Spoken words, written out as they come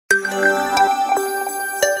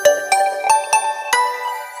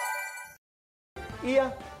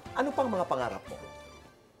mga pangarap mo?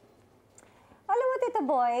 Alam mo, Tito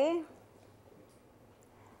Boy,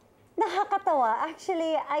 nakakatawa.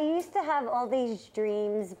 Actually, I used to have all these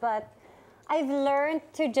dreams, but I've learned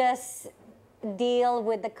to just deal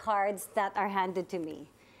with the cards that are handed to me.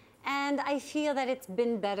 And I feel that it's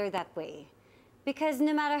been better that way. Because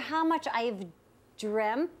no matter how much I've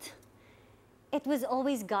dreamt, it was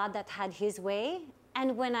always God that had His way.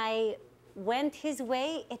 And when I went His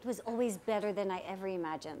way, it was always better than I ever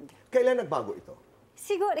imagined. Kailan nagbago ito?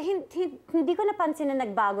 Siguro, hindi ko napansin na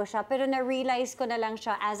nagbago siya, pero na-realize ko na lang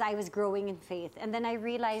siya as I was growing in faith. And then I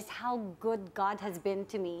realized how good God has been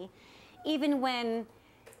to me, even when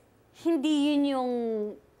hindi yun yung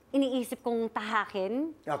iniisip kong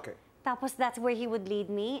tahakin. Okay. Tapos that's where He would lead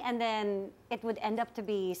me, and then it would end up to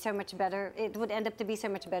be so much better. It would end up to be so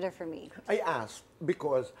much better for me. I asked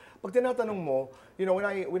because pag tinatanong mo, you know,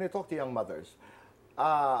 when I talk to young mothers,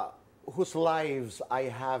 whose lives I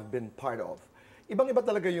have been part of, ibang-iba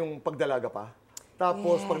talaga yung pagdalaga pa.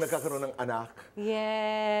 Tapos pag nagkakaroon ng anak,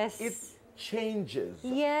 it changes.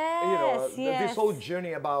 Yes, you know, yes. this whole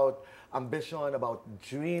journey about ambition, about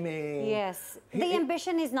dreaming. Yes. The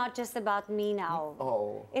ambition is not just about me now.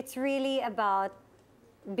 Oh. It's really about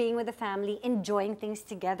being with the family, enjoying things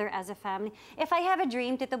together as a family. If I have a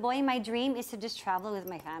dream, Tito Boy, my dream is to just travel with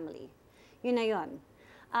my family. Yun na yun.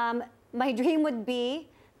 My dream would be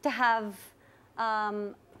to have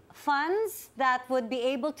funds that would be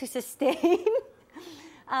able to sustain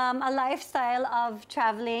a lifestyle of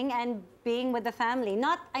traveling and being with the family.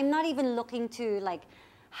 I'm not even looking to like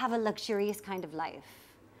have a luxurious kind of life,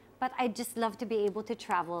 but I just love to be able to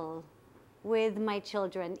travel with my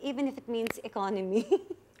children, even if it means economy.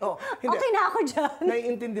 Oh, hindi. Okay na ako dyan.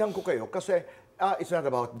 Naiintindihan ko kayo kasi it's not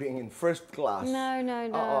about being in first class.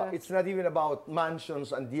 No. It's not even about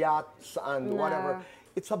mansions and yachts and whatever.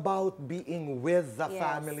 It's about being with the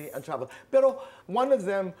family and travel. Pero one of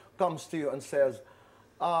them comes to you and says,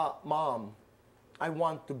 Mom, I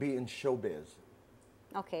want to be in showbiz.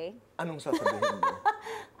 Okay. Anong sasabihin mo?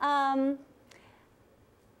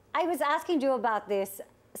 I was asking Joe about this.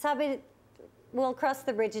 Sabi, we'll cross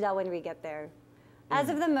the bridge now when we get there. As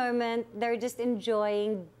of the moment, they're just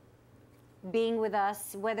enjoying being with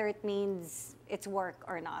us, whether it means it's work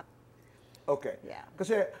or not. Okay. Yeah.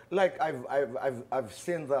 Kasi like I've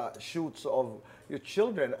seen the shoots of your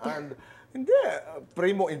children and hindi,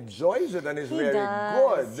 Primo enjoys it and is very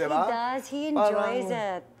good, di ba? He does. He enjoys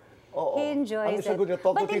it. He enjoys it. Ano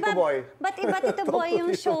talk to Tito Boy. But iba Tito Boy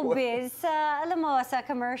yung showbiz. Alam mo, sa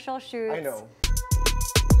commercial shoots. I know.